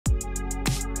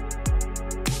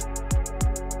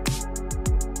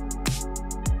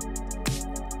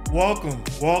Welcome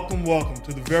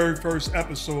to the very first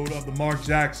episode of the Mark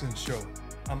Jackson Show.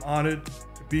 I'm honored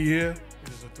to be here. It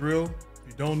is a thrill. If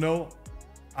you don't know,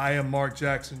 I am Mark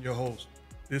Jackson, your host.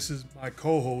 This is my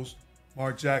co-host,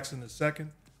 Mark Jackson II,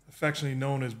 affectionately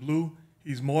known as Bluu.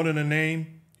 He's more than a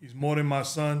name. He's more than my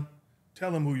son.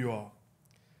 Tell him who you are.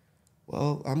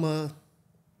 Well,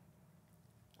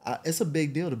 it's a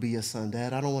big deal to be your son,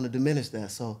 Dad. I don't want to diminish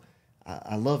that. So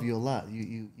I love you a lot.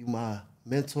 You my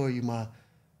mentor. You my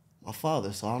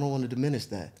father. So I don't want to diminish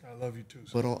that. I love you too,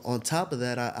 son. But on top of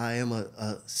that, I am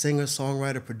a singer,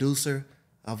 songwriter, producer.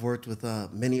 I've worked with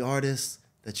many artists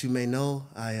that you may know.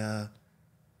 I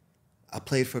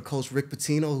played for Coach Rick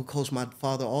Pitino, who coached my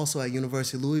father also at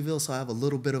University of Louisville. So I have a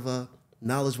little bit of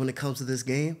knowledge when it comes to this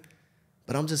game.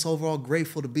 But I'm just overall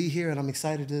grateful to be here, and I'm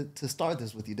excited to start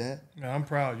this with you, Dad. Yeah, I'm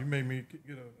proud. You made me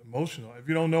get emotional. If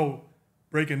you don't know,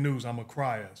 breaking news, I'm a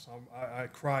crier. So I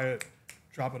cry at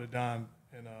drop of a dime.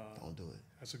 And don't do it.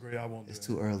 That's a great. I won't do it. It's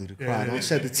too early to cry. Don't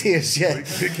shed the tears yet.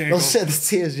 Don't shed the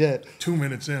tears yet. 2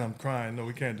 minutes in, I'm crying. No,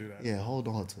 we can't do that. Yeah, hold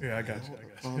on to it. Yeah, I got you.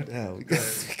 Calm down.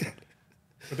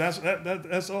 But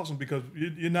that's awesome because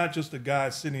you're not just a guy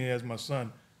sitting here as my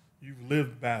son. You've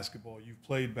lived basketball. You've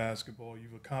played basketball.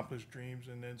 You've accomplished dreams,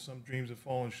 and then some dreams have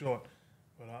fallen short.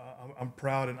 But I'm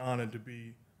proud and honored to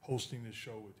be hosting this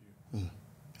show with you.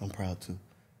 I'm proud too.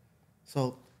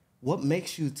 So, what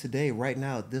makes you today, right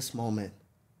now, at this moment,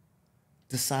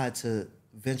 decide to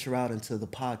venture out into the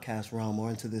podcast realm or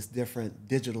into this different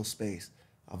digital space?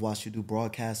 I've watched you do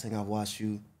broadcasting. I've watched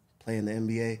you play in the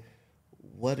NBA.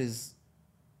 What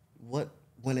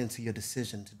went into your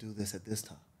decision to do this at this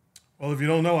time? Well, if you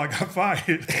don't know, I got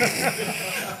fired.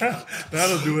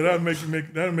 That'll do it.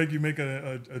 That'll make you make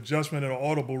an adjustment at an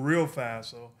audible real fast.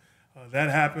 So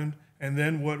that happened, and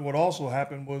then what also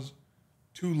happened was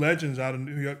two legends out of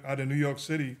New York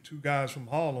City, two guys from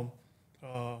Harlem.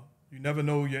 You never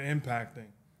know who you're impacting.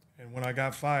 And when I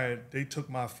got fired, they took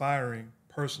my firing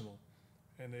personal,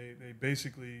 and they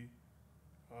basically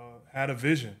had a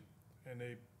vision, and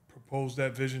they proposed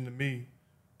that vision to me.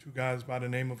 Two guys by the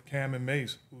name of Cam and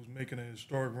Mace, who's making a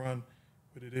historic run,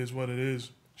 but it is what it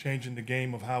is, changing the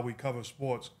game of how we cover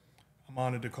sports. I'm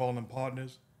honored to call them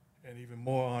partners, and even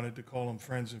more honored to call them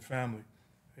friends and family.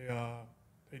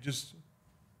 They just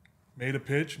made a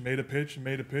pitch,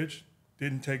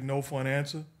 didn't take no for an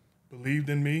answer, believed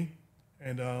in me,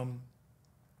 and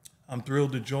I'm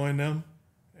thrilled to join them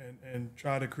and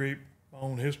try to create my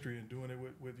own history and doing it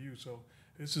with you. So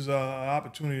this is an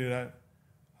opportunity that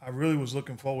I really was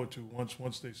looking forward to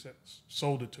once they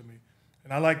sold it to me.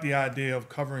 And I like the idea of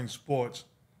covering sports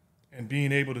and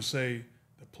being able to say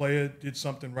the player did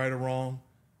something right or wrong,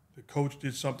 the coach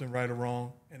did something right or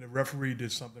wrong, and the referee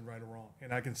did something right or wrong.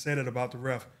 And I can say that about the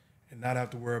ref and not have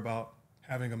to worry about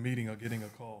having a meeting or getting a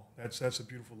call. That's a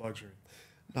beautiful luxury.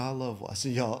 No, I love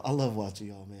watching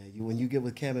y'all, man. When you get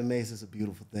with Cam and Mace, it's a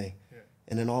beautiful thing. Yeah.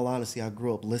 And in all honesty, I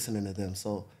grew up listening to them.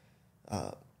 So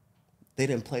they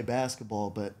didn't play basketball,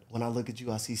 but when I look at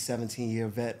you, I see 17-year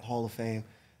vet, Hall of Fame,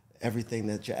 everything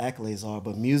that your accolades are.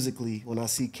 But musically, when I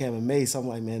see Cam and Mace, I'm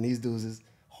like, man, these dudes is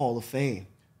Hall of Fame,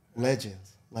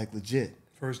 legends, like legit.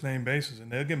 First name basis,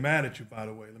 and they'll get mad at you, by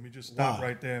the way. Let me just stop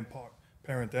right there and park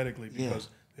parenthetically because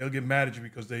they'll get mad at you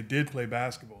because they did play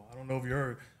basketball. I don't know if you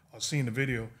heard or seen the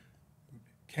video.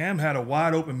 Cam had a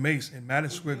wide open Mace in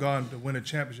Madison Square Garden to win a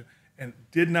championship and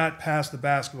did not pass the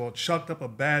basketball, chucked up a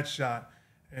bad shot,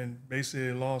 and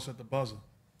basically lost at the buzzer.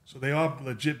 So they are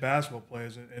legit basketball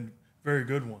players and very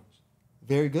good ones.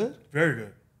 Very good? Very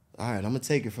good. All right, I'm going to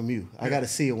take it from you. Yeah. I got to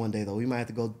see it one day, though. We might have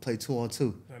to go play 2-on-2.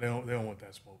 No, they don't want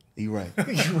that smoke. You're right.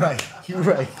 You're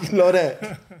right. You know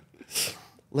that.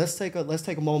 Let's take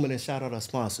a moment and shout out our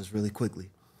sponsors really quickly.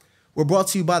 We're brought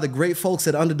to you by the great folks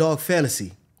at Underdog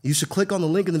Fantasy. You should click on the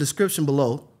link in the description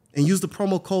below and use the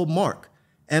promo code MARK,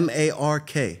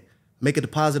 M-A-R-K. Make a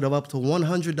deposit of up to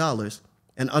 $100,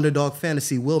 and Underdog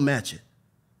Fantasy will match it.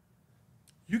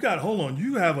 You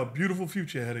have a beautiful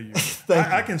future ahead of you.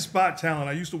 I can spot talent.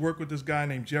 I used to work with this guy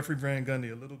named Jeffrey Van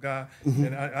Gundy, a little guy,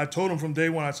 and I told him from day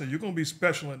one, I said, you're going to be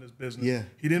special in this business. Yeah.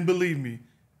 He didn't believe me,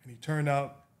 and he turned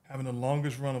out having the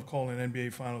longest run of calling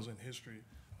NBA Finals in history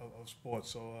of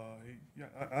sports. So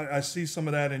I see some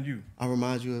of that in you. I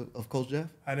remind you of Coach Jeff?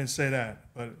 I didn't say that,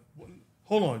 but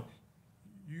hold on.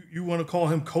 You want to call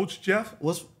him Coach Jeff?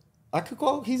 I could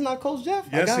call. He's not Coach Jeff.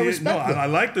 Yes, I gotta respect him. I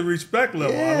like the respect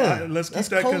level. Yeah, let's keep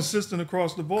that consistent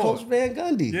across the board. Coach Van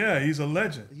Gundy. Yeah, he's a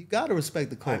legend. You got to respect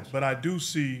the coach. But I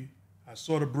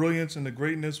saw the brilliance and the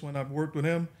greatness when I've worked with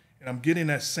him, and I'm getting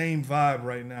that same vibe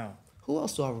right now. Who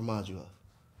else do I remind you of?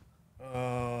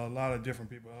 A lot of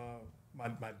different people.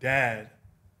 My dad,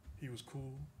 He was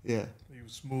cool. Yeah. He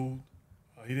was smooth.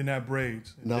 He didn't have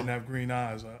braids. He No. didn't have green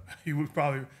eyes. He would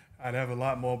probably. I'd have a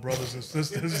lot more brothers and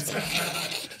sisters.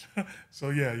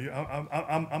 So yeah,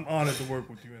 I'm honored to work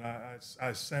with you, and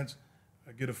I sense,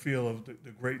 I get a feel of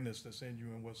the greatness that's in you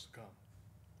and what's to come.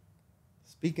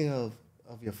 Speaking of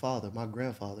your father, my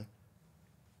grandfather,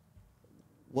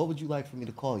 what would you like for me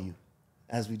to call you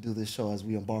as we do this show, as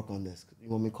we embark on this? You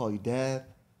want me to call you Dad,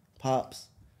 Pops,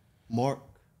 Mark?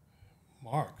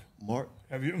 Mark.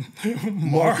 Have you?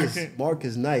 Mark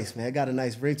is nice, man. I got a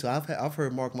nice ring to it. I've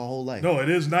heard Mark my whole life. No, it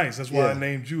is nice. That's why Yeah. I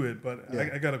named you it. But Yeah.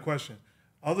 I got a question.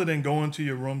 Other than going to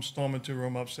your room, storming to your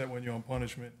room, upset when you're on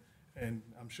punishment, and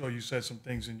I'm sure you said some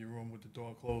things in your room with the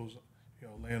door closed,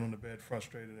 laying on the bed,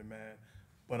 frustrated and mad.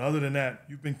 But other than that,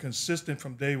 you've been consistent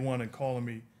from day one in calling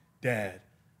me Dad.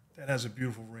 That has a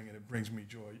beautiful ring and it brings me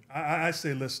joy. I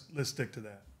say let's stick to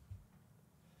that.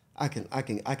 I can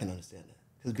understand that.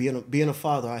 Because being a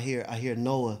father, I hear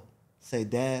Noah say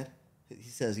Dad.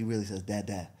 He really says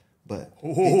Dad. But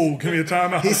give me a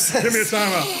timeout.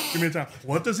 Give me a time.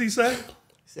 What does he say? He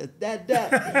said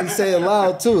Dad. He say it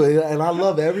loud too, and I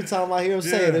love it. Every time I hear him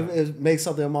say it, it makes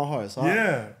something in my heart. So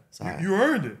you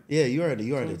earned it. Yeah, you earned it.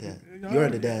 You earned it, Dad. You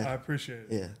earned it, Dad. I appreciate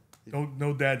it. Yeah.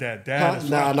 No dad. Huh?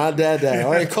 Nah, not Dad.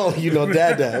 I ain't calling you no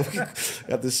Dad.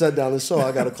 Got to shut down the show.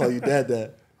 I got to call you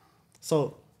Dad.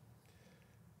 So,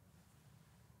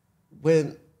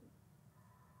 when,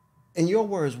 in your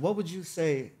words, what would you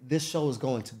say this show is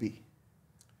going to be?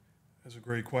 That's a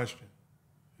great question.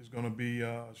 It's going to be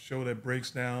a show that breaks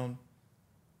down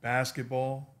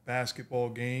basketball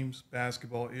games,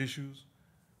 basketball issues.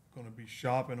 Going to be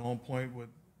sharp and on point with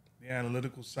the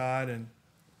analytical side and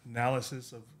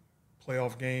analysis of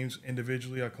playoff games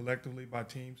individually or collectively by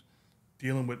teams,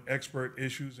 dealing with expert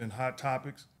issues and hot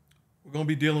topics. We're going to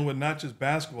be dealing with not just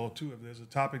basketball, too. If there's a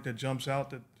topic that jumps out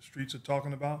that the streets are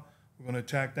talking about, we're going to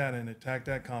attack that and attack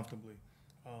that comfortably.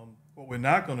 What we're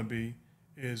not going to be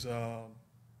is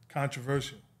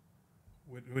controversial.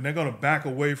 We're not going to back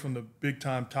away from the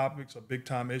big-time topics or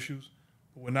big-time issues,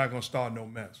 but we're not going to start no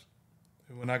mess.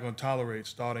 And we're not going to tolerate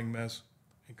starting mess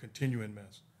and continuing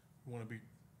mess. We want to be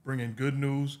bringing good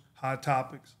news, hot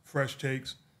topics, fresh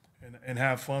takes, and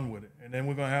have fun with it. And then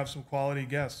we're going to have some quality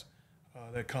guests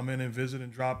that come in and visit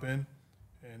and drop in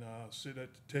and sit at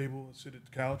the table, sit at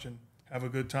the couch, and have a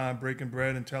good time breaking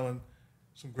bread and telling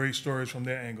some great stories from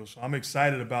their angles. So I'm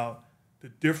excited about the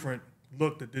different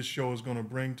look that this show is going to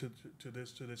bring to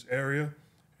this area,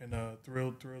 and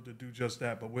thrilled to do just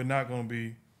that. But we're not going to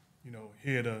be,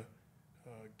 here to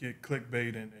get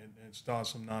clickbait and start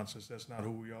some nonsense. That's not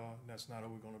who we are, and that's not who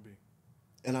we're going to be.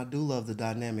 And I do love the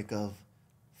dynamic of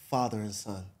father and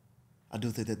son. I do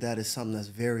think that is something that's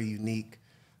very unique.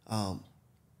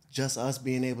 Just us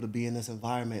being able to be in this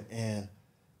environment and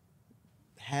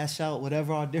hash out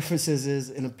whatever our differences is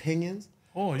in opinions.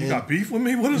 Oh, you got beef with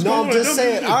me? What is going on? No, I'm just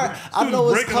saying. I know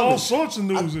it's breaking coming. all sorts of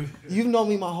news. You've known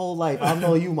me my whole life. I've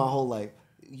known you my whole life.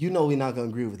 You know we're not going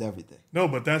to agree with everything. No,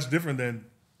 but that's different than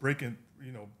breaking,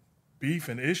 beef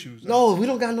and issues. No, we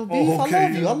don't got no beef.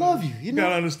 Okay. I love you. You got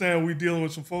to understand we're dealing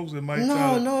with some folks that might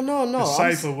try to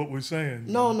decipher what we're saying.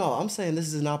 No. I'm saying this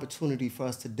is an opportunity for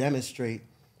us to demonstrate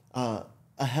a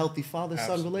healthy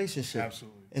father-son relationship.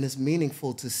 Absolutely. And it's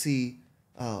meaningful to see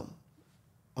a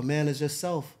man as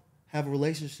yourself have a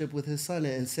relationship with his son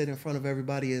and sit in front of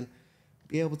everybody and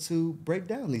be able to break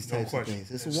down these types of things.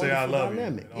 It's a wonderful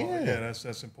dynamic. Yeah,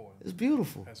 that's important. It's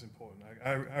beautiful. That's important.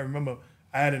 I remember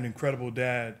I had an incredible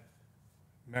dad,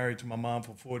 married to my mom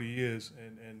for 40 years,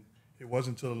 and it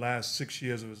wasn't until the last 6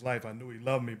 years of his life I knew he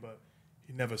loved me, but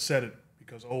he never said it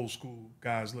because old school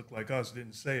guys look like us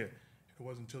didn't say it. It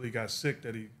wasn't until he got sick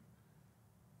that he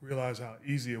realized how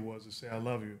easy it was to say I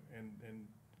love you. And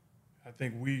I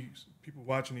think people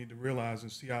watching need to realize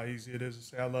and see how easy it is to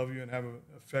say I love you and have an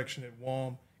affectionate,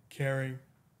 warm, caring,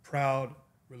 proud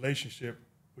relationship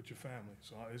with your family.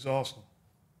 So it's awesome.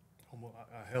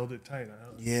 I held it tight.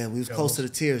 We was close to the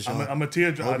tears, y'all. I'm a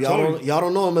teardrop. Y'all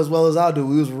don't know him as well as I do.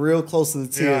 We was real close to the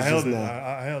tears. Yeah, I held it.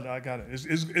 I held it. I got it.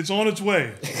 It's on its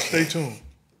way. Stay tuned.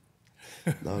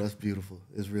 No, that's beautiful.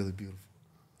 It's really beautiful.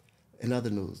 In other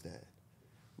news, Dad,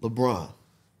 LeBron,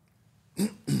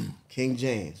 King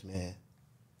James, man,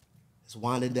 is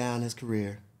winding down his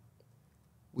career.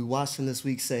 We watched him this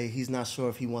week say he's not sure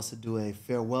if he wants to do a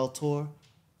farewell tour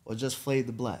or just fade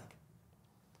the black.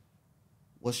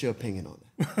 What's your opinion on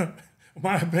that?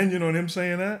 My opinion on him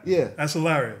saying that? Yeah. That's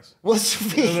hilarious. What's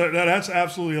your opinion? That's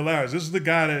absolutely hilarious. This is the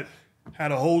guy that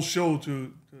had a whole show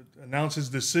to announce his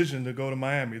decision to go to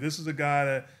Miami. This is the guy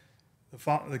that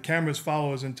the cameras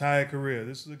follow his entire career.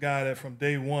 This is the guy that from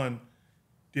day one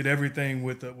did everything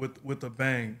with a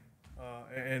bang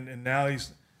and now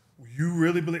you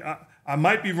really believe, I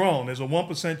might be wrong. There's a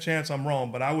 1% chance I'm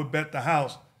wrong, but I would bet the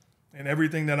house and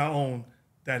everything that I own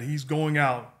that he's going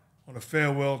out on a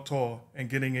farewell tour and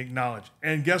getting acknowledged.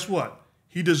 And guess what?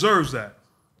 He deserves that.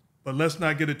 But let's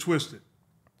not get it twisted.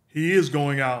 He is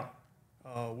going out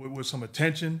with some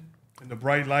attention and the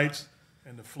bright lights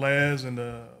and the flares and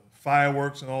the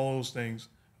fireworks and all those things.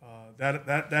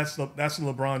 That's the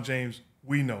LeBron James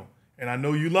we know. And I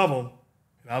know you love him,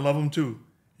 and I love him too.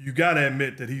 You got to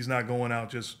admit that he's not going out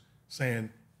just saying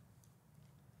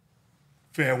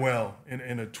farewell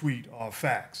in a tweet or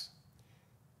fax.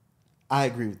 I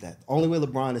agree with that. The only way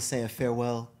LeBron is saying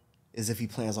farewell is if he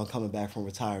plans on coming back from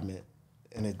retirement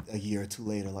in a year or two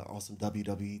later, like on some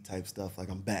WWE type stuff, like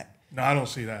I'm back. No, I don't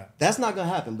see that. That's not going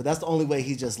to happen, but that's the only way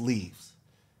he just leaves.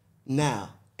 Now,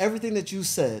 everything that you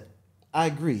said, I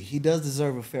agree. He does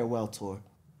deserve a farewell tour,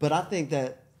 but I think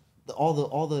that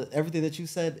everything that you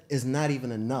said is not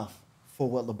even enough for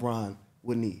what LeBron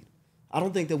would need. I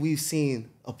don't think that we've seen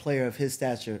a player of his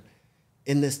stature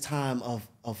in this time of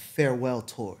farewell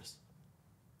tours.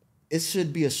 It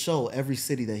should be a show every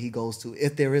city that he goes to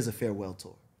if there is a farewell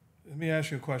tour. Let me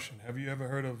ask you a question. Have you ever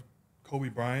heard of Kobe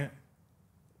Bryant?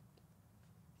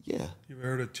 Yeah. You ever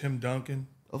heard of Tim Duncan?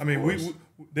 Of course.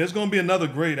 There's going to be another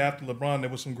great after LeBron. There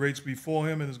were some greats before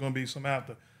him, and there's going to be some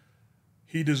after.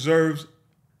 He deserves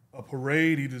a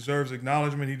parade. He deserves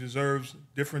acknowledgement. He deserves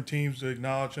different teams to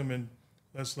acknowledge him, and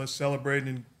let's celebrate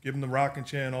and give him the rocking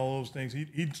chair and all those things.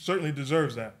 He certainly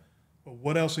deserves that. But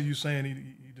what else are you saying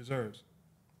he deserves?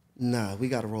 Nah, we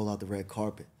got to roll out the red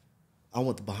carpet. I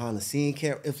want the behind-the-scene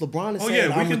camera. If LeBron is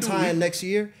saying I'm retiring next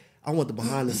year, I want the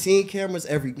behind-the-scene cameras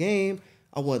every game.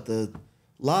 I want the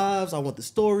lives. I want the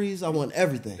stories. I want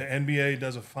everything. The NBA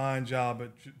does a fine job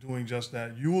at doing just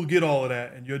that. You will get all of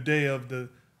that, and your day of the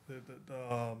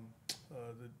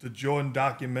Jordan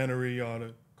documentary or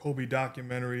the Kobe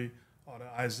documentary or the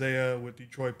Isaiah with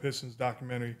Detroit Pistons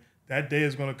documentary, that day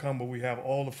is going to come where we have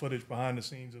all the footage behind the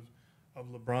scenes of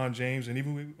LeBron James, and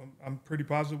even I'm pretty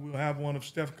positive we'll have one of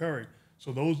Steph Curry.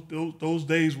 So those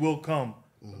days will come.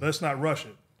 Mm-hmm. Let's not rush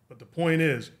it. But the point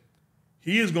is,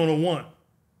 he is going to want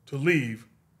to leave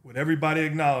with everybody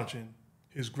acknowledging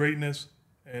his greatness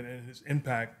and his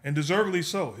impact, and deservedly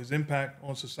so, his impact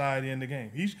on society and the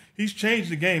game. He's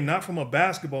changed the game, not from a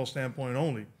basketball standpoint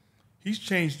only. He's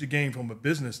changed the game from a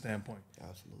business standpoint.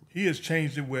 Absolutely. He has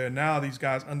changed it where now these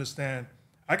guys understand.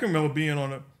 I can remember being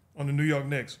on the New York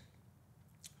Knicks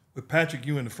with Patrick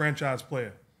Ewing, the franchise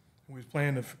player. We was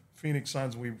playing the Phoenix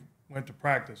Suns. We went to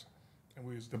practice,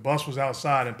 and the bus was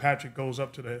outside, and Patrick goes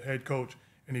up to the head coach,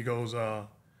 and he goes,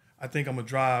 I think I'm going to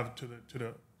drive to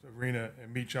the arena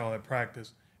and meet y'all at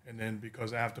practice, and then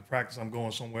because after practice I'm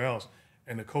going somewhere else.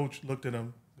 And the coach looked at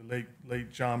him, the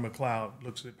late John McLeod,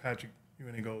 looks at Patrick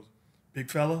Ewing and goes, big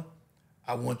fella,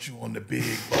 I want you on the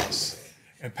big bus.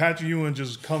 And Patrick Ewing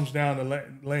just comes down the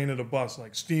lane of the bus,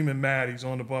 like steaming mad. He's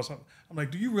on the bus. I'm like,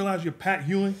 do you realize you're Pat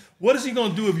Ewing? What is he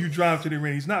going to do if you drive to the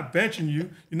arena? He's not benching you.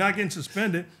 You're not getting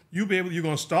suspended. You're going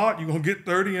to start. You're going to get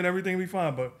 30 and everything will be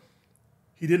fine. But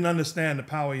he didn't understand the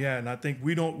power he had. And I think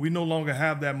we no longer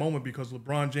have that moment because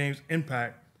LeBron James'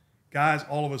 impact, guys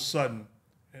all of a sudden,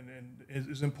 and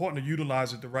it's important to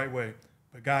utilize it the right way,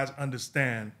 but guys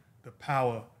understand the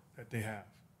power that they have.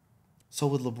 So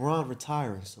with LeBron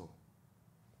retiring soon,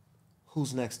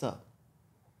 who's next up?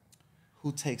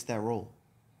 Who takes that role?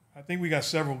 I think we got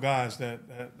several guys that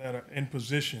are in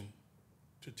position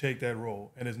to take that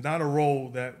role. And it's not a role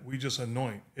that we just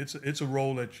anoint. It's a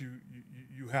role that you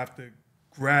have to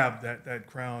grab that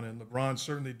crown. And LeBron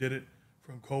certainly did it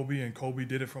from Kobe, and Kobe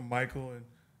did it from Michael, and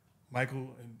Michael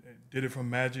did it from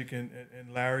Magic and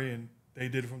Larry, and they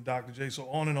did it from Dr. J. So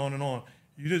on and on and on.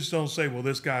 You just don't say, well,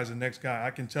 this guy's the next guy.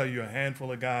 I can tell you a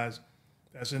handful of guys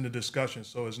that's in the discussion.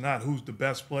 So it's not who's the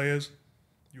best players.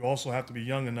 You also have to be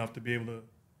young enough to be able to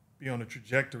be on a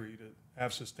trajectory to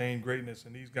have sustained greatness.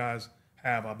 And these guys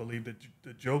have. I believe that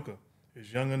the Joker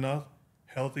is young enough,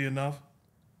 healthy enough,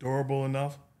 durable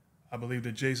enough. I believe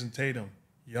that Jason Tatum,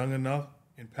 young enough,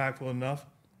 impactful enough.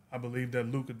 I believe that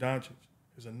Luka Doncic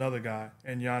is another guy,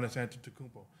 and Giannis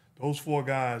Antetokounmpo. Those four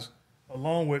guys,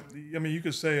 along with, I mean, you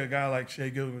could say a guy like Shai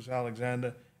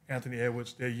Gilgeous-Alexander, Anthony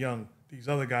Edwards, they're young. These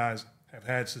other guys have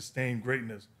had sustained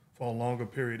greatness for a longer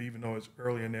period, even though it's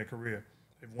early in their career.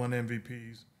 They've won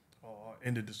MVPs or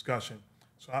in the discussion.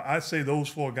 So I'd say those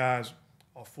four guys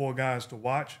are four guys to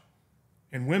watch.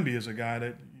 And Wemby is a guy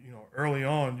that, early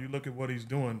on, you look at what he's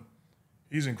doing,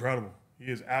 he's incredible.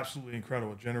 He is absolutely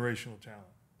incredible, generational talent.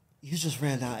 You just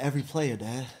ran down every player,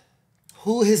 Dad.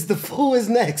 Who is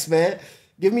next, man?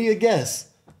 Give me a guess.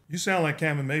 You sound like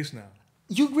Cam and Mace now.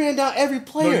 You ran down every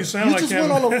player. No, you you sound like just Cam.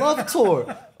 went on a love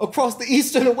tour across the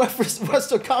Eastern and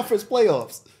Western Conference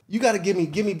playoffs. You got to give me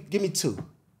two.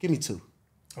 Give me two.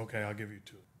 Okay, I'll give you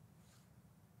two.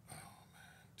 Oh, man,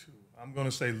 two. I'm going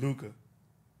to say Luka.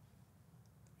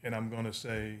 And I'm going to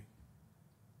say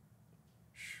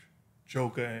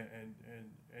Joker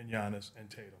and Giannis and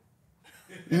Tatum.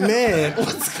 Man,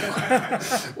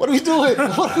 what are we doing?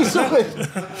 What are we doing?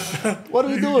 What are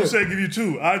we doing? You said give you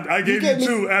two. I gave you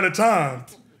two at a time.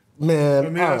 Man, I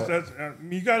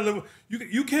mean, you got to live.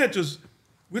 You can't just.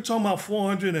 We're talking about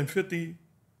 450,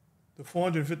 the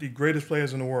 450 greatest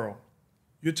players in the world.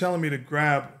 You're telling me to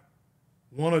grab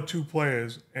one or two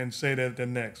players and say that they're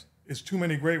next. It's too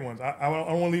many great ones. I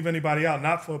don't want to leave anybody out,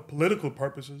 not for political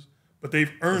purposes, but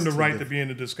they've earned the right to be in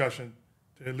the discussion,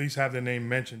 to at least have their name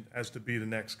mentioned as to be the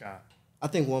next guy. I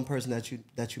think one person that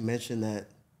you mentioned that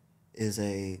is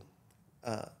a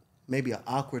maybe an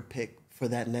awkward pick for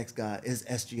that next guy is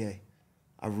SGA.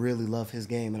 I really love his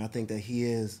game, and I think that he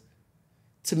is,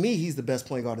 to me, he's the best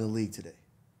point guard in the league today.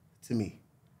 To me.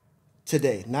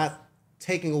 Today. Not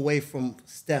taking away from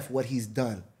Steph what he's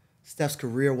done. Steph's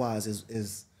career-wise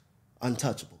is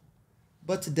untouchable.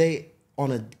 But today,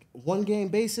 on a one-game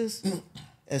basis,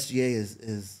 SGA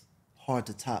is hard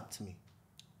to top to me.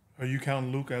 Are you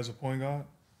counting Luka as a point guard?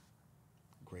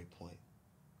 Great point.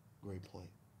 Great point.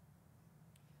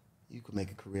 You could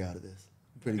make a career out of this.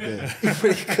 Pretty good.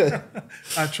 Pretty good.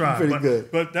 I tried. Pretty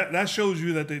good. But that shows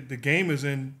you that the game is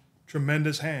in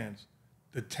tremendous hands.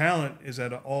 The talent is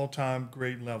at an all-time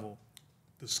great level.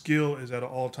 The skill is at an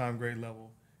all-time great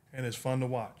level. And it's fun to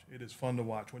watch. It is fun to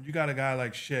watch. When you got a guy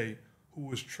like Shea, who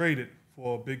was traded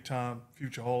for a big-time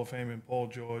future Hall of Fame in Paul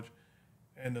George,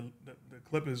 and the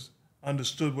Clippers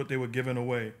understood what they were giving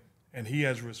away, and he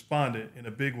has responded in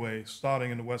a big way,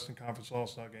 starting in the Western Conference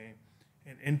All-Star game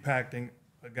and impacting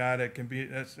a guy that can be,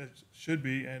 that should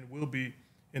be and will be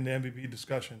in the MVP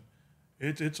discussion.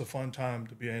 It's a fun time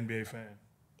to be an NBA fan.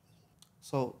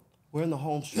 So we're in the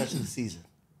home stretch of the season.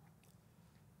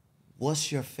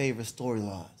 What's your favorite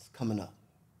storylines coming up?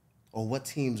 Or what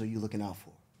teams are you looking out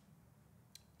for?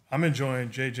 I'm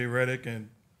enjoying J.J. Redick and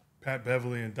Pat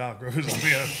Beverly and Doc Rivers. I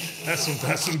mean,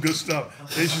 that's some good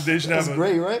stuff. They should That's have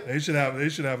great, right? They should have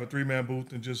a 3-man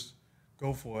booth and just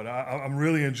go for it. I'm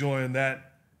really enjoying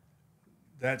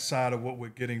that side of what we're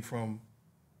getting from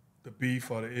the beef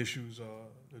or the issues or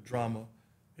the drama.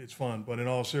 It's fun, but in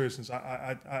all seriousness,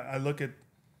 I look at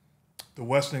the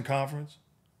Western Conference,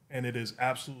 and it is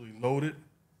absolutely loaded.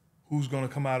 Who's going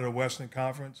to come out of the Western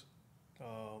Conference?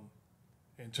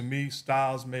 And to me,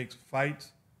 styles makes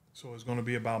fights, so it's going to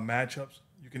be about matchups.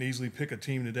 You can easily pick a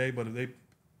team today, but if they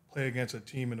play against a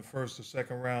team in the first or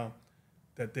second round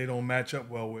that they don't match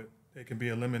up well with, they can be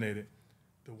eliminated.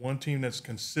 The one team that's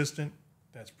consistent,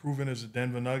 that's proven, is the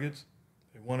Denver Nuggets.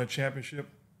 They won a championship.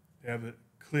 They have a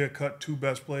clear-cut two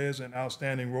best players and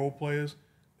outstanding role players.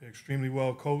 They're extremely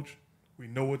well coached. We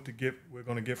know what we're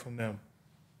going to get from them.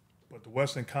 But the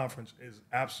Western Conference is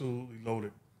absolutely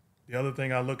loaded. The other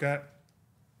thing I look at,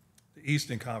 the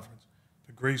Eastern Conference,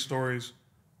 the great stories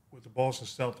with the Boston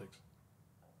Celtics.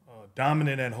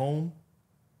 Dominant at home,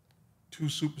 two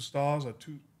superstars, or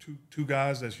two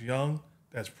guys that's young,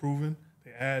 that's proven.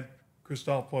 They add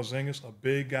Kristaps Porzingis, a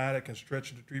big guy that can stretch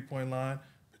to the three-point line,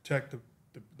 protect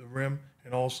the rim,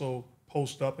 and also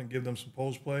post up and give them some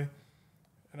post play.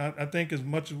 And I think as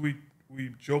much as we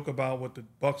joke about what the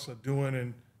Bucks are doing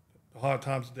and the hard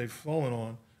times that they've fallen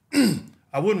on,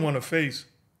 I wouldn't want to face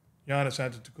Giannis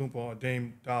Antetokounmpo or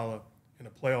Dame Dollar in a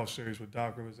playoff series with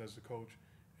Doc Rivers as the coach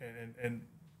and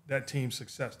that team's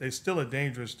success. They're still a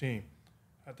dangerous team.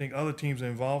 I think other teams are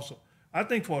involved. So I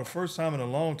think for the first time in a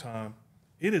long time,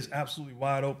 it is absolutely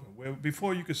wide open. Where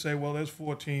before you could say, well, there's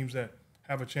 4 teams that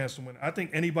have a chance to win. I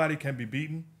think anybody can be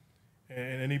beaten,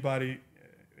 and anybody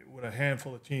with a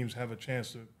handful of teams have a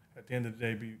chance to, at the end of the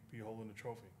day, be holding the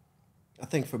trophy. I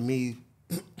think for me,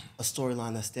 a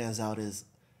storyline that stands out is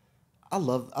I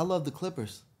love the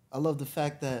Clippers. I love the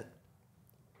fact that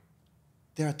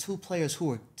there are 2 players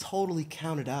who are totally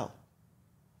counted out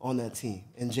on that team,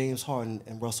 and James Harden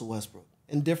and Russell Westbrook,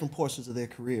 in different portions of their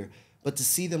career. But to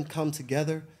see them come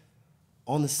together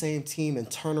on the same team and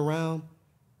turn around,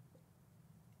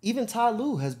 even Ty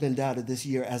Lue has been doubted this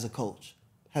year as a coach,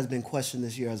 has been questioned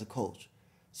this year as a coach.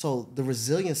 So the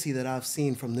resiliency that I've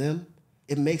seen from them,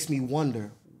 it makes me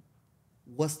wonder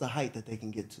what's the height that they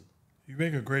can get to. You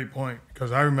make a great point,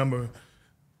 because I remember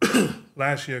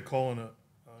last year calling a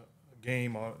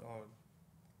game or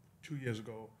 2 years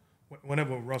ago,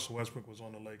 whenever Russell Westbrook was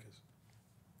on the Lakers,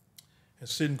 and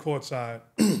sitting courtside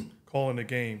calling the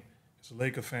game. It's a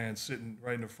Laker fan sitting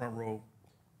right in the front row,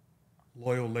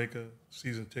 loyal Laker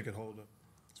season ticket holder,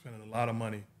 spending a lot of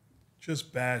money,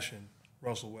 just bashing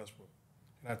Russell Westbrook.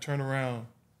 And I turn around,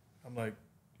 I'm like,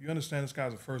 you understand this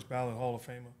guy's a first ballot Hall of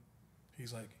Famer?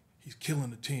 He's like, he's killing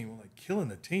the team. I'm like, killing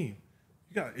the team?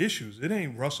 You got issues. It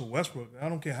ain't Russell Westbrook. I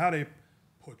don't care how they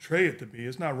portray it to be.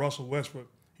 It's not Russell Westbrook.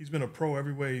 He's been a pro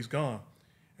everywhere he's gone.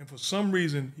 And for some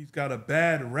reason, he's got a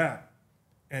bad rap,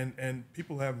 and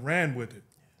people have ran with it.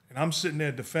 And I'm sitting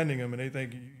there defending him, and they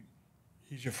think,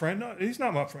 he's your friend? No, he's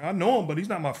not my friend. I know him, but he's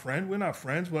not my friend. We're not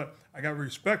friends, but I got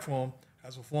respect for him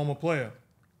as a former player.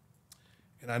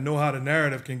 And I know how the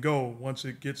narrative can go once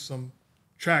it gets some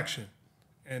traction.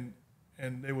 And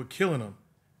they were killing him.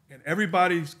 And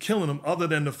everybody's killing him other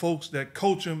than the folks that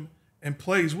coach him and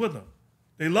plays with him.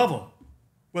 They love him,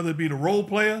 whether it be the role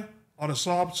player or the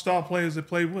star players that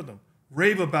played with him.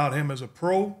 Rave about him as a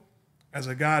pro, as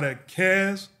a guy that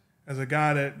cares, as a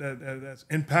guy that's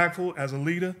impactful, as a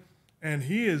leader. And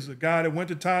he is a guy that went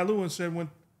to Ty Lue and said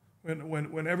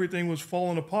when everything was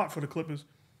falling apart for the Clippers,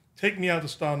 take me out the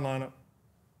starting lineup,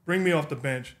 bring me off the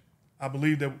bench. I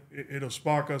believe that it'll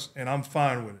spark us, and I'm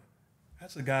fine with it.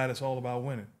 That's a guy that's all about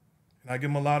winning. And I give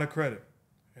him a lot of credit.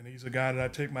 And he's a guy that I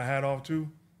take my hat off to.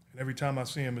 And every time I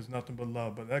see him, it's nothing but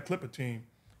love. But that Clipper team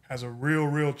has a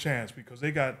real chance because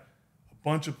they got a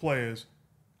bunch of players,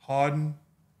 Harden,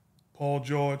 Paul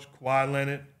George, Kawhi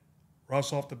Leonard,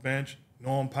 Russ off the bench,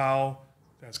 Norm Powell,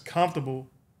 that's comfortable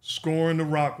scoring the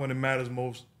rock when it matters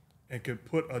most and can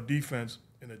put a defense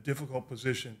in a difficult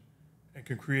position and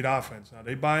can create offense. Now,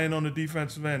 they buy in on the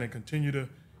defensive end and continue to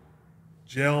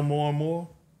gel more and more.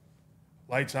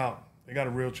 Lights out. They got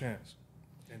a real chance.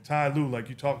 And Ty Lue, like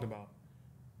you talked about,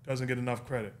 doesn't get enough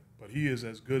credit, but he is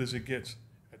as good as it gets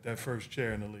at that first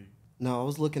chair in the league. No, I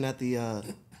was looking at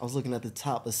the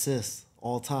top assists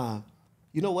all time.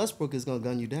 You know Westbrook is gonna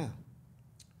gun you down.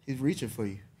 He's reaching for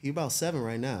you. He's about 7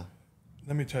 right now.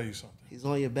 Let me tell you something. He's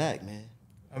on your back, man.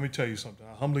 Let me tell you something.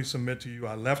 I humbly submit to you,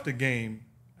 I left the game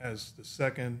as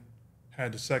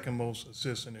had the second most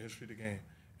assists in the history of the game.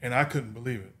 And I couldn't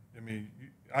believe it. I mean,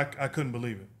 I couldn't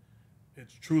believe it.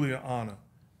 It's truly an honor.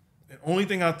 The only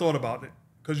thing I thought about it,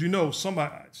 because you know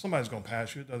somebody's going to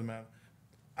pass you, it doesn't matter.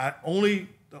 The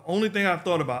only thing I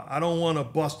thought about, I don't want a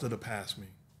buster to pass me.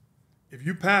 If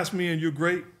you pass me and you're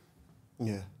great,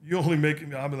 yeah, you only make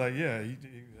me, I'll be like, yeah,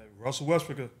 Russell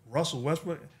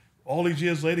Westbrook, all these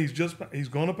years later, he's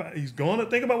going to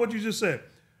think about what you just said.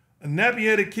 A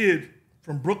nappy-headed kid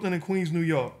from Brooklyn and Queens, New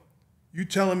York, you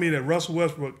telling me that Russell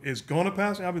Westbrook is going to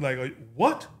pass me? I'll be like,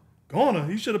 what? Gonna?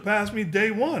 He should have passed me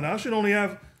day one. I should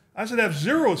have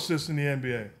 0 assists in the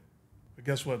NBA. But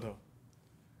guess what, though?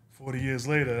 40 years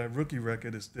later, that rookie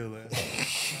record is still there.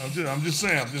 I'm just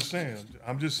saying.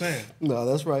 No,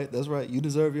 that's right. That's right. You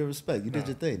deserve your respect. You did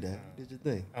your thing, Dad. You did your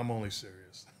thing. I'm only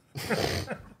serious.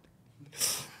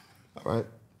 All right.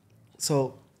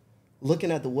 So,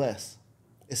 looking at the West,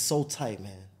 it's so tight,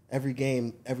 man. Every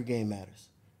game matters.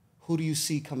 Who do you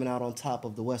see coming out on top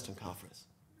of the Western Conference?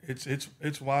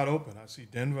 It's wide open. I see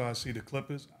Denver. I see the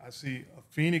Clippers. I see a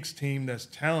Phoenix team that's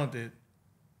talented,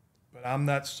 but I'm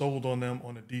not sold on them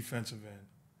on the defensive end.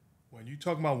 When you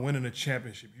talk about winning a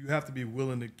championship, you have to be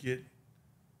willing to get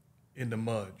in the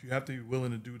mud. You have to be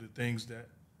willing to do the things that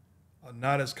are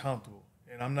not as comfortable.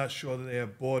 And I'm not sure that they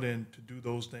have bought in to do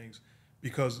those things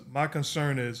because my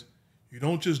concern is you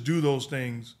don't just do those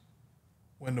things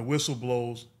when the whistle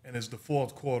blows and it's the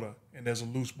fourth quarter and there's a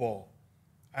loose ball.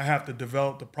 I have to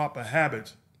develop the proper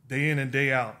habits day in and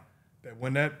day out that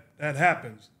when that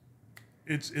happens,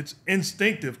 it's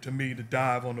instinctive to me to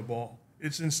dive on the ball.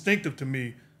 It's instinctive to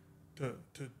me to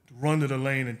run to the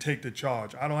lane and take the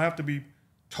charge. I don't have to be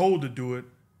told to do it.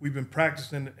 We've been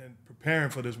practicing and preparing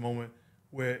for this moment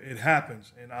where it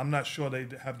happens, and I'm not sure they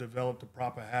have developed the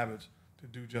proper habits to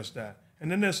do just that.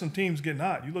 And then there's some teams getting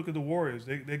hot. You look at the Warriors,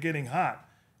 they're getting hot.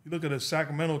 You look at a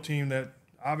Sacramento team that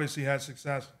obviously had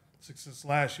success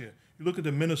last year. You look at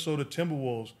the Minnesota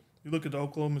Timberwolves. You look at the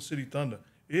Oklahoma City Thunder.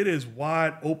 It is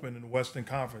wide open in the Western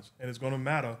Conference, and it's going to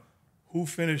matter who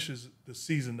finishes the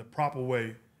season the proper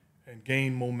way and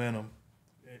gain momentum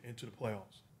into the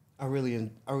playoffs. I really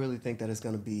think that it's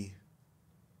going to be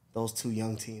those two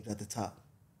young teams at the top,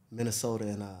 Minnesota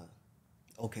and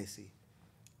OKC.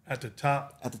 At the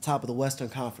top? At the top of the Western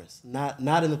Conference, not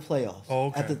in the playoffs. Oh,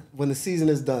 okay. When the season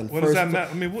is done. What does that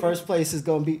matter? I mean, first place is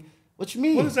going to be. What you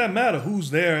mean? What does that matter? Who's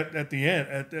there at the end,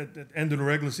 at the end of the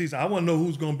regular season? I want to know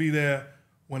who's going to be there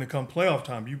when it comes playoff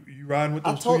time. You riding with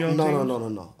those two young teams?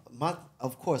 No.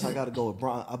 Of course, I got to go with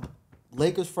Bron.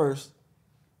 Lakers first,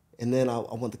 and then I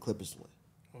want the Clippers to win.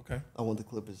 Okay. I want the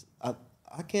Clippers. I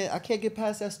can't get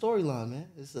past that storyline, man.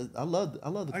 I love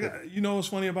the Clippers. You know what's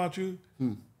funny about you?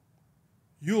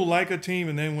 you'll like a team,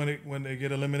 and then when they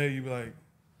get eliminated, you be like,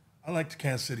 I like the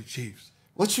Kansas City Chiefs.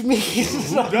 What you mean?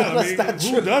 Who does?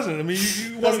 Who doesn't? I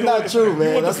mean, that's not true,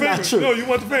 man. That's not true. No, you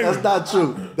want the favorite. That's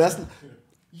not true.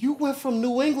 You went from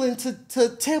New England to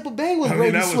Tampa Bay with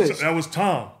Brady switch. That was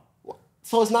Tom.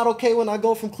 So it's not okay when I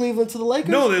go from Cleveland to the Lakers?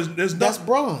 No, there's that's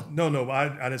Braun. No,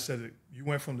 I just said it. You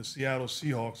went from the Seattle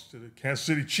Seahawks to the Kansas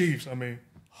City Chiefs. I mean,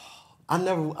 I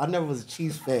never was a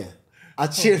Chiefs fan. I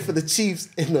cheered for the Chiefs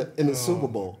in the Super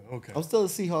Bowl. Okay. I'm still a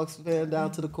Seahawks fan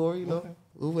down to the core, you know. Okay.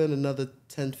 We'll win another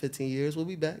 10, 15 years. We'll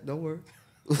be back. Don't worry.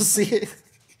 We'll see it.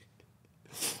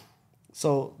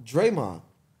 So, Draymond,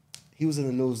 he was in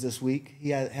the news this week. He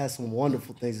had some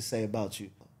wonderful things to say about you.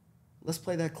 Let's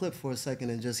play that clip for a second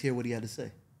and just hear what he had to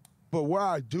say. But where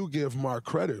I do give Mark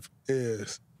credit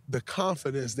is the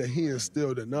confidence that he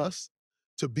instilled in us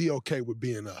to be okay with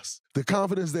being us. The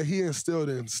confidence that he instilled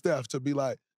in Steph to be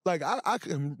like I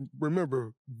can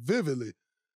remember vividly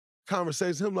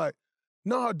conversations with him like,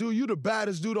 nah, dude, you the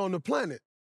baddest dude on the planet.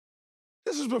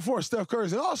 This is before Steph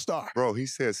Curry's an all-star. Bro, he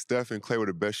said Steph and Clay were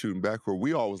the best shooting backcourt.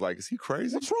 We all was like, is he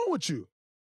crazy? What's wrong with you?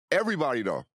 Everybody,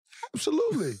 though.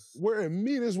 Absolutely. We're in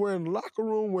meetings, we're in the locker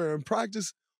room, we're in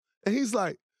practice. And he's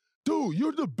like, dude,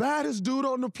 you're the baddest dude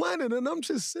on the planet. And I'm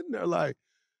just sitting there like,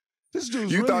 this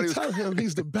dude's really telling him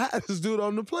he's the baddest dude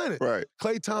on the planet. Right.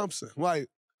 Klay Thompson. Like,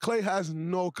 Klay has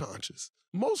no conscience.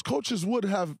 Most coaches would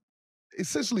have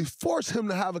essentially forced him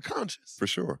to have a conscience. For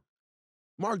sure.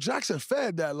 Mark Jackson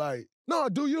fed that like, no,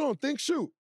 dude, you don't think, shoot.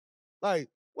 Like,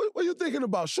 what are you thinking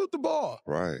about? Shoot the ball.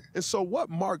 Right. And so what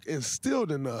Mark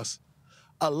instilled in us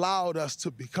allowed us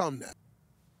to become that.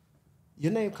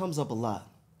 Your name comes up a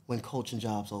lot when coaching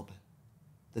jobs open.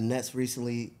 The Nets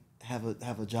recently have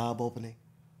a job opening.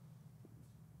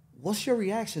 What's your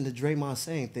reaction to Draymond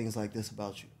saying things like this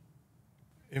about you?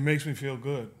 It makes me feel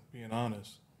good, being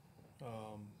honest.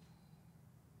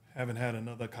 Haven't had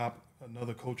another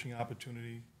coaching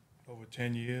opportunity over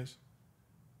 10 years,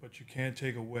 but you can't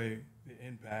take away the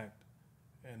impact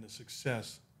and the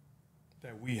success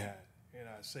that we had. And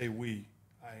I say we,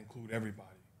 I include everybody.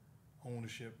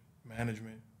 Ownership,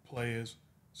 management, players,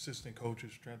 assistant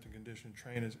coaches, strength and conditioning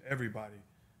trainers, everybody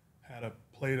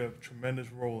played a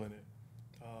tremendous role in it.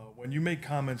 When you make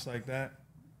comments like that,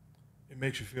 it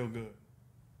makes you feel good.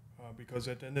 Because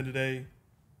at the end of the day,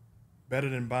 better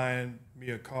than buying me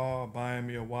a car, buying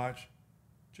me a watch,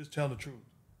 just tell the truth.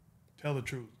 Tell the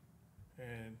truth.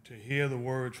 And to hear the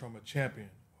words from a champion,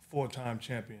 a 4-time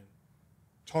champion,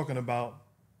 talking about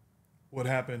what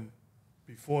happened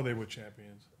before they were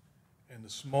champions and the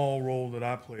small role that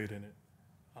I played in it,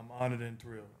 I'm honored and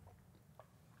thrilled.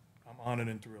 I'm honored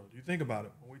and thrilled. You think about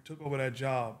it. When we took over that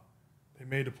job, they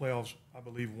made the playoffs, I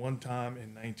believe, 1 time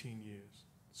in 19 years.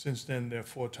 Since then, they're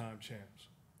 4-time champs.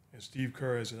 And Steve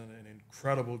Kerr has done an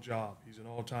incredible job. He's an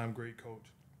all-time great coach.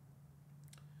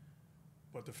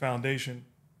 But the foundation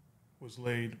was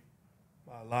laid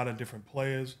by a lot of different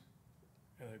players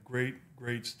and a great,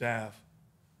 great staff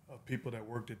of people that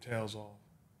worked their tails off.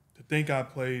 To think I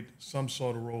played some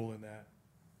sort of role in that.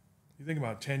 You think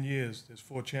about 10 years, there's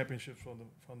 4 championships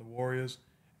from the Warriors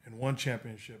and 1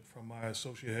 championship from my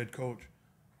associate head coach,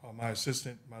 my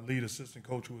lead assistant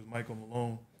coach, who was Michael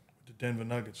Malone with the Denver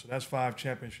Nuggets. So that's 5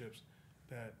 championships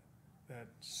that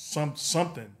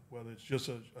something, whether it's just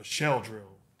a shell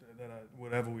drill,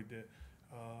 whatever we did,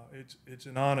 it's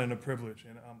an honor and a privilege,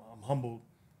 and I'm humbled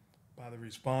by the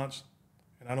response,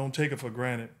 and I don't take it for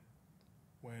granted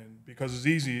because it's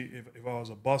easy, if I was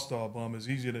a bust or a bum, it's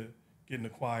easy to get in the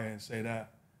choir and say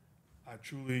that. I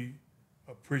truly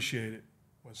appreciate it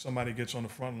when somebody gets on the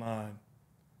front line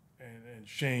and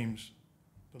shames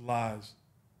the lies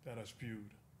that are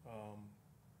spewed.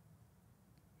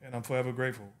 And I'm forever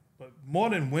grateful. But more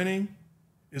than winning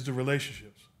is the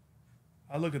relationships.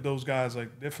 I look at those guys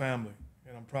like they're family,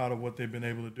 and I'm proud of what they've been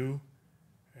able to do,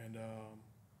 and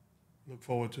look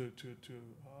forward to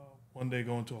one day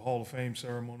going to a Hall of Fame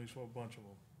ceremonies for a bunch of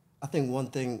them. I think one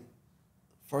thing,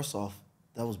 first off,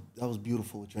 that was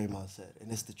beautiful what Draymond said,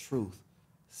 and it's the truth.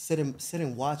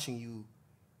 Sitting watching you,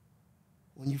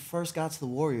 when you first got to the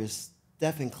Warriors,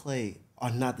 Steph and Klay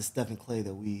are not the Steph and Klay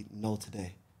that we know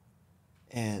today.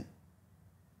 And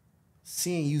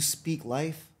seeing you speak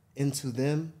life into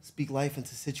them, speak life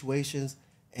into situations,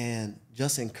 and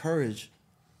just encourage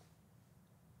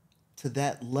to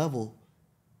that level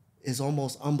is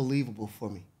almost unbelievable for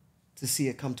me to see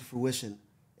it come to fruition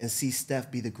and see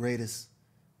Steph be the greatest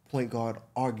point guard,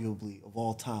 arguably, of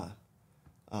all time.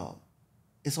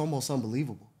 It's almost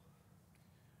unbelievable.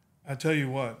 I tell you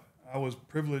what, I was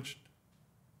privileged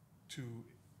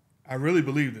I really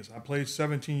believe this. I played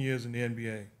 17 years in the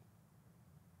NBA,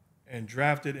 and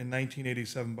drafted in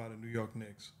 1987 by the New York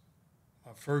Knicks.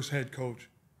 My first head coach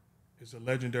is the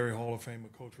legendary Hall of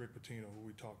Famer, Coach Rick Pitino, who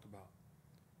we talked about.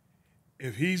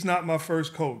 If he's not my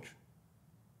first coach,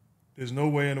 there's no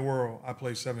way in the world I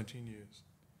played 17 years.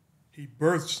 He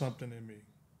birthed something in me.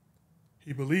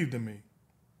 He believed in me.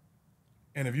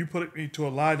 And if you put me to a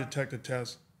lie detector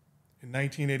test in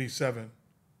 1987,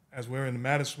 as we're in the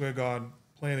Madison Square Garden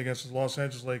playing against the Los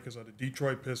Angeles Lakers or the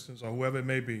Detroit Pistons or whoever it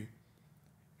may be,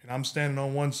 and I'm standing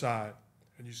on one side,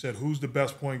 and you said, who's the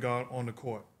best point guard on the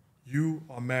court? You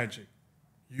are Magic.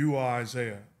 You are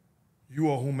Isaiah. You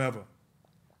are whomever.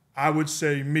 I would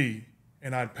say me,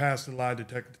 and I'd pass the lie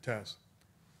detector test.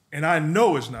 And I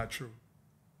know it's not true.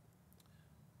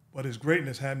 But his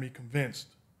greatness had me convinced.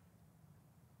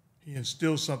 He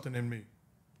instilled something in me.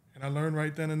 And I learned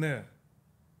right then and there.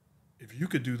 If you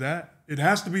could do that, it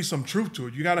has to be some truth to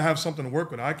it. You got to have something to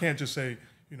work with. I can't just say,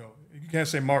 you can't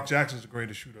say Mark Jackson's the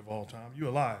greatest shooter of all time. You're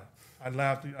a liar. I'd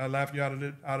laugh you out of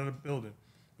the building.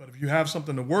 But if you have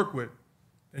something to work with,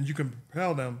 then you can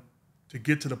propel them to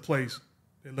get to the place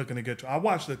they're looking to get to. I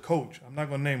watched a coach, I'm not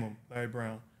going to name him, Larry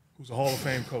Brown, who's a Hall of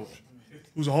Fame coach.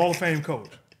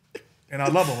 And I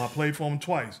love him. I played for him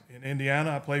twice. In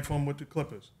Indiana, I played for him with the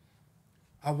Clippers.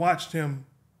 I watched him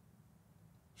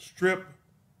strip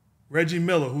Reggie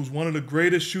Miller, who's one of the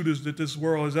greatest shooters that this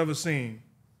world has ever seen,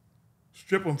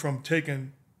 strip him from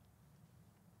taking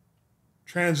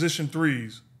transition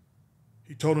threes.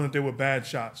 He told him that they were bad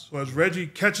shots. So as Reggie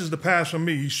catches the pass from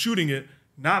me, he's shooting it,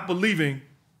 not believing,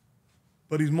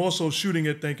 but he's more so shooting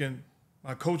it thinking,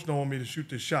 my coach don't want me to shoot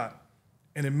this shot.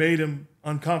 And it made him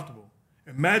uncomfortable.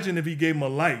 Imagine if he gave him a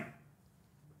light,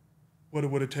 what it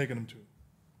would have taken him to.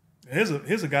 And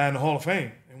here's a guy in the Hall of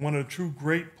Fame and one of the true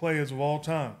great players of all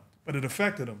time, but it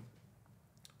affected him.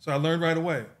 So I learned right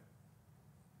away.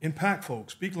 Impact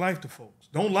folks, speak life to folks.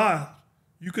 Don't lie.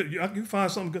 You can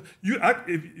find something good.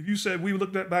 If you said we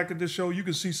looked back at this show, you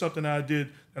could see something I did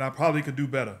that I probably could do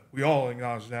better. We all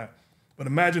acknowledge that. But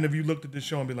imagine if you looked at this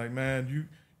show and be like, man,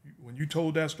 when you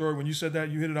told that story, when you said that,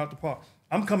 you hit it out the park.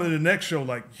 I'm coming to the next show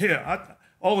like,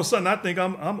 all of a sudden I think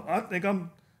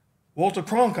I'm Walter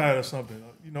Cronkite or something,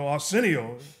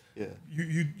 Arsenio. Yeah.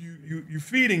 You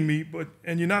feeding me,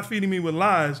 and you're not feeding me with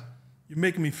lies. You're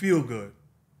making me feel good,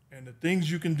 and the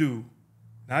things you can do,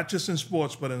 not just in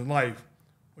sports but in life,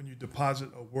 when you deposit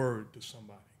a word to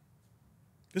somebody.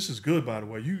 This is good, by the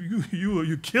way.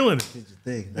 You're killing it. Did you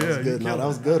think that was good? No, that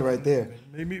was good right there.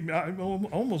 Maybe I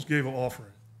almost gave an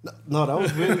offering. No, that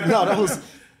was really that was.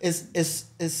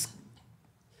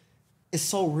 It's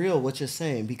so real what you're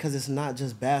saying, because it's not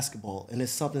just basketball, and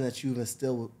it's something that you've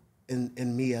instilled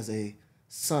in me as a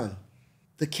son.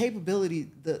 The capability,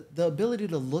 the ability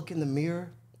to look in the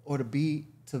mirror or to be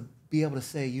able to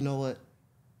say, you know what,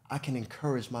 I can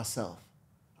encourage myself.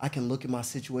 I can look at my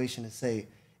situation and say,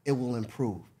 it will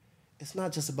improve. It's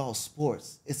not just about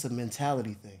sports. It's a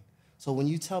mentality thing. So when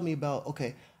you tell me about,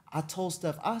 okay, I told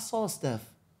Steph, I saw Steph.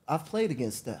 I've played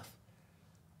against Steph.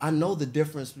 I know the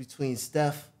difference between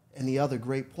Steph and the other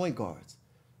great point guards.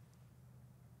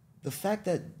 The fact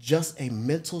that just a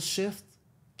mental shift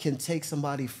can take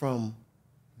somebody from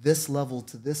this level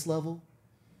to this level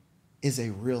is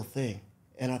a real thing.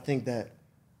 And I think that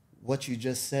what you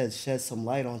just said sheds some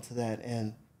light onto that.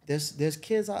 And there's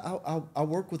kids, I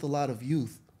work with a lot of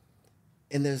youth,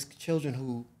 and there's children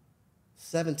who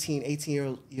 17,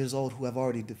 18 years old who have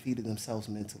already defeated themselves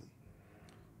mentally.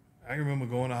 I remember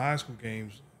going to high school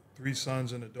games, 3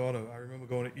 sons and a daughter. I remember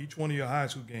going to each one of your high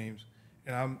school games,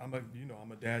 and I'm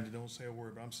a dad that don't say a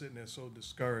word, but I'm sitting there so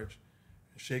discouraged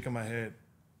and shaking my head,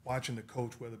 watching the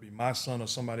coach, whether it be my son or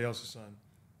somebody else's son,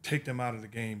 take them out of the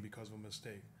game because of a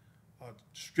mistake,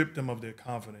 strip them of their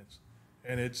confidence,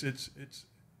 and it's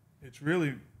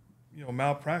really,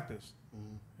 malpractice,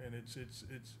 and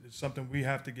it's something we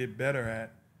have to get better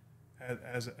at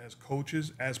as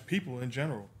coaches, as people in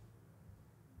general.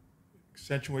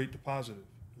 Accentuate the positive,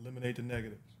 eliminate the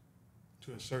negatives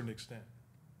to a certain extent.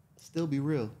 Still be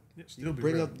real. Yeah, still be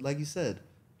bring real. up, like you said,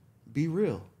 be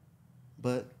real.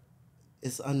 But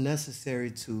it's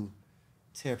unnecessary to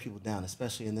tear people down,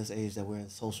 especially in this age that we're in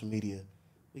social media.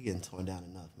 We're getting torn down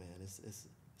enough, man. It's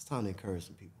time to encourage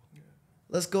some people. Yeah.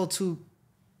 Let's go to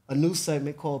a new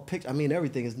segment called Picture. I mean,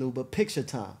 everything is new, but Picture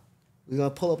Time. We're going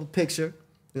to pull up a picture.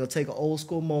 We're going to take an old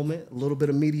school moment, a little bit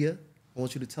of media. I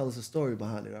want you to tell us a story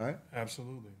behind it, all right?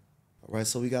 Absolutely. All right,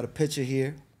 so we got a picture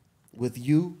here with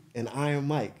you and Iron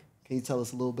Mike. Can you tell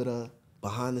us a little bit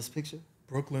behind this picture?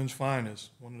 Brooklyn's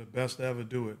finest, one of the best to ever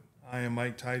do it. Iron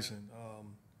Mike Tyson.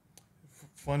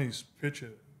 Funny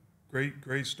picture,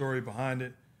 great story behind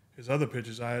it. His other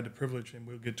pictures, I had the privilege, and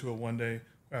we'll get to it one day,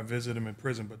 I visited him in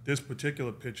prison. But this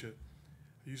particular picture,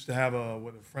 I used to have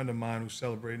with a friend of mine who's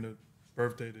celebrating a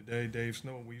birthday today, Dave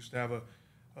Snow. We used to have a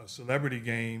celebrity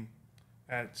game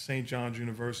at St. John's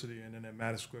University and then at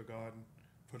Madison Square Garden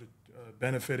for the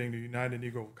benefiting the United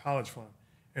Negro College Fund.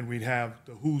 And we'd have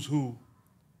the who's who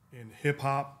in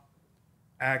hip-hop,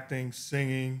 acting,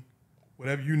 singing,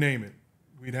 whatever, you name it.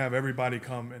 We'd have everybody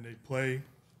come and they'd play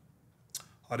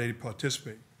or they'd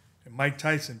participate. And Mike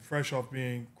Tyson, fresh off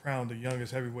being crowned the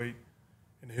youngest heavyweight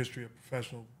in the history of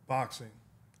professional boxing,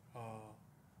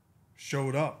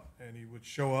 showed up. And he would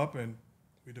show up and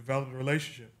we developed a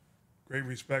relationship. Great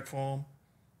respect for him.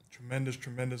 Tremendous,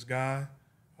 tremendous guy.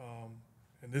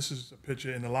 And this is a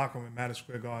picture in the locker room at Madison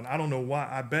Square Garden. I don't know why.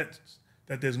 I bet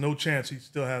that there's no chance he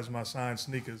still has my signed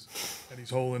sneakers that he's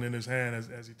holding in his hand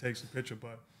as he takes the picture.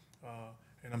 But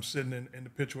and I'm sitting in the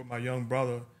picture with my young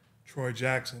brother, Troy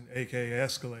Jackson, a.k.a.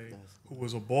 Escalade, who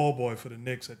was a ball boy for the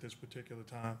Knicks at this particular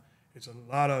time. It's a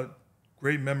lot of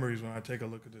great memories when I take a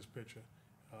look at this picture.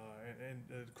 And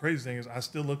the crazy thing is I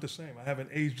still look the same. I haven't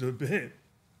aged a bit.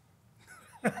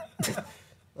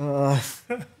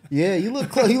 Yeah, you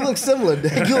look similar.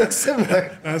 You look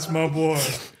similar. That's my boy.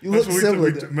 You look similar.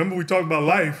 Remember we talked about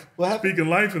life. Speaking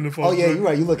life in the photo. Oh yeah, you're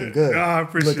right. You looking good. I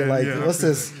appreciate it. Like, yeah, what's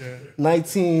this? Yeah.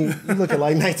 19. You looking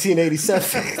like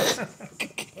 1987.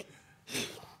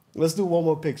 Let's do one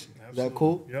more picture. Absolutely. Is that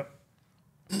cool? Yep.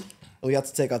 We have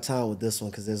to take our time with this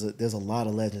one because there's a lot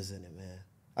of legends in it, man.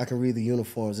 I can read the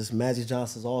uniforms. It's Magic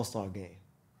Johnson's All-Star game.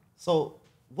 So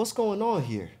what's going on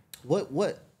here?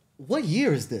 What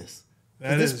year is this?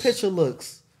 This picture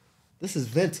looks, this is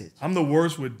vintage. I'm the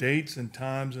worst with dates and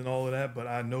times and all of that, but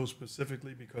I know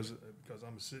specifically because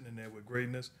I'm sitting in there with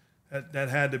greatness. That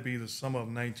had to be the summer of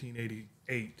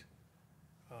 1988.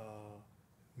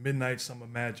 Midnight Summer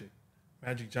Magic.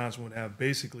 Magic Johnson would have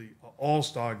basically an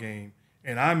all-star game.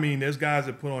 And I mean, there's guys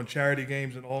that put on charity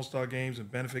games and all-star games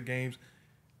and benefit games.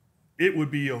 It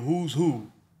would be a who's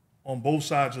who on both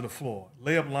sides of the floor.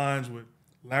 Layup lines with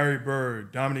Larry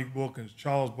Bird, Dominique Wilkins,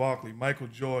 Charles Barkley, Michael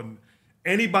Jordan.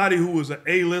 Anybody who was an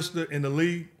A-lister in the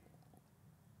league,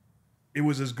 it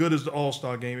was as good as the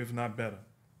All-Star game, if not better.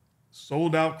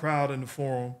 Sold out crowd in the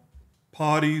Forum,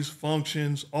 parties,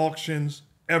 functions, auctions,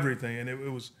 everything. And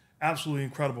it was absolutely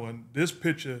incredible. And this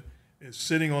picture is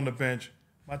sitting on the bench.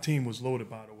 My team was loaded,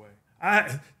 by the way.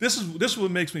 This is what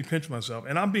makes me pinch myself.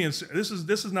 And I'm being, this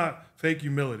is not fake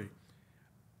humility.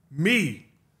 Me,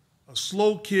 a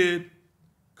slow kid,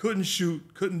 couldn't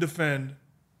shoot, couldn't defend,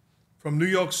 from New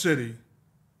York City,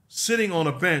 sitting on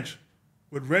a bench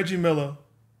with Reggie Miller,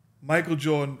 Michael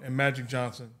Jordan, and Magic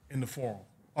Johnson in the Forum.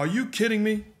 Are you kidding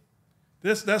me?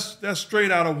 That's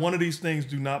straight out of One of These Things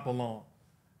Do Not Belong.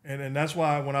 And that's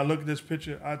why when I look at this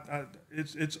picture,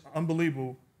 it's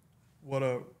unbelievable what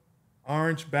a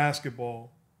orange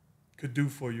basketball could do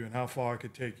for you and how far it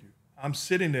could take you. I'm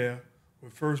sitting there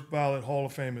with first ballot Hall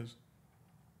of Famers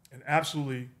and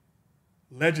absolutely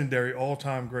legendary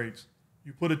all-time greats.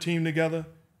 You put a team together,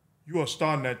 you are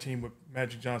starting that team with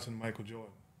Magic Johnson and Michael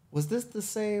Jordan. Was this the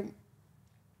same?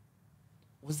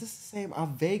 I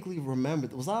vaguely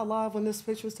remember. Was I alive when this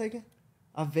picture was taken?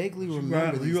 I vaguely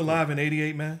remember. Were you alive in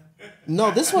 '88, man?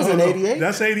 No, this wasn't '88.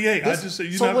 That's '88. I just said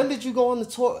you. So when did you go on the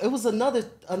tour? It was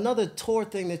another tour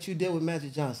thing that you did with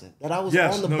Magic Johnson. That I was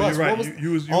on the bus. You're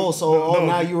right.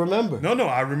 Now you remember. No,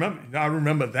 I remember. I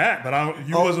remember that, but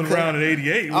you wasn't around in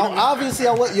 '88. Obviously,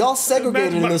 y'all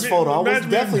segregated in this photo. I was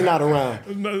definitely not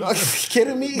around. Are you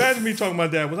kidding me? Imagine me talking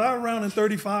about that. Was I around in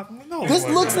 '35? No.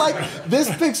 This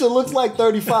picture looks like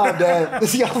 35,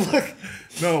 Dad. Y'all look.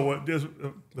 No,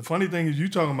 the funny thing is you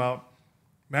talking about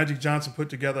Magic Johnson put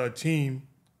together a team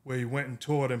where he went and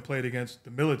toured and played against the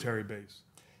military base.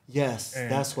 Yes,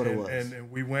 that's what it was.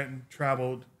 And we went and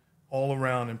traveled all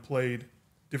around and played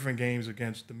different games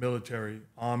against the military,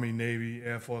 Army, Navy,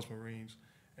 Air Force, Marines.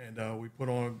 And we put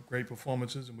on great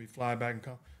performances and we fly back and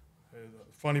come. The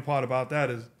funny part about that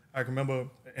is I can remember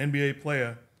an NBA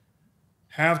player,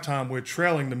 halftime, we're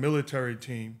trailing the military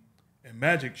team. And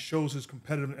Magic shows his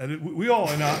competitive, and we all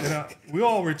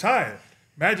retired.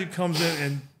 Magic comes in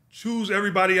and chews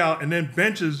everybody out, and then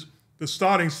benches the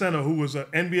starting center, who was an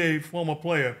NBA former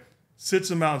player, sits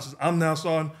him out and says, "I'm now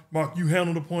starting. Mark, you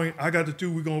handle the point. I got the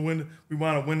two. We're gonna win. We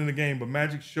wind up winning the game." But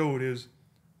Magic showed his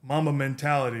Mamba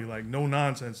mentality, like no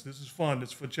nonsense. This is fun.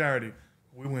 It's for charity.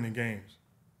 We're winning games.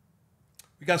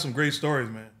 We got some great stories,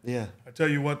 man. Yeah. I tell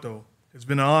you what, though, it's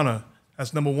been an honor.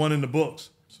 That's #1 in the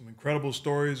books. Some incredible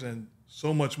stories and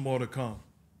so much more to come.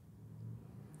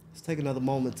 Let's take another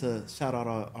moment to shout out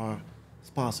our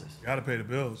sponsors. Got to pay the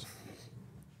bills.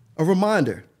 A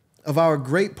reminder of our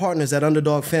great partners at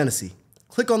Underdog Fantasy.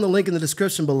 Click on the link in the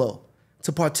description below.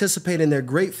 to participate in their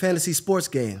great fantasy sports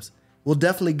games. We'll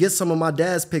definitely get some of my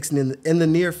dad's picks in the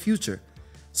near future.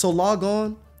 So log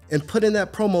on and put in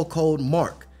that promo code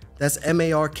MARK, that's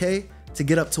M-A-R-K, to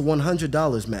get up to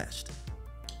 $100 matched.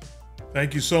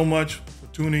 Thank you so much for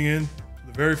tuning in to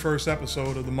the very first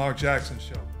episode of The Mark Jackson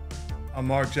Show. I'm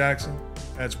Mark Jackson.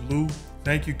 That's Bluu.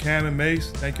 Thank you, Cam and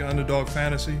Mace. Thank you, Underdog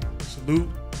Fantasy. Salute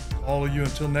to all of you.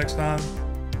 Until next time,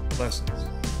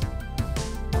 blessings.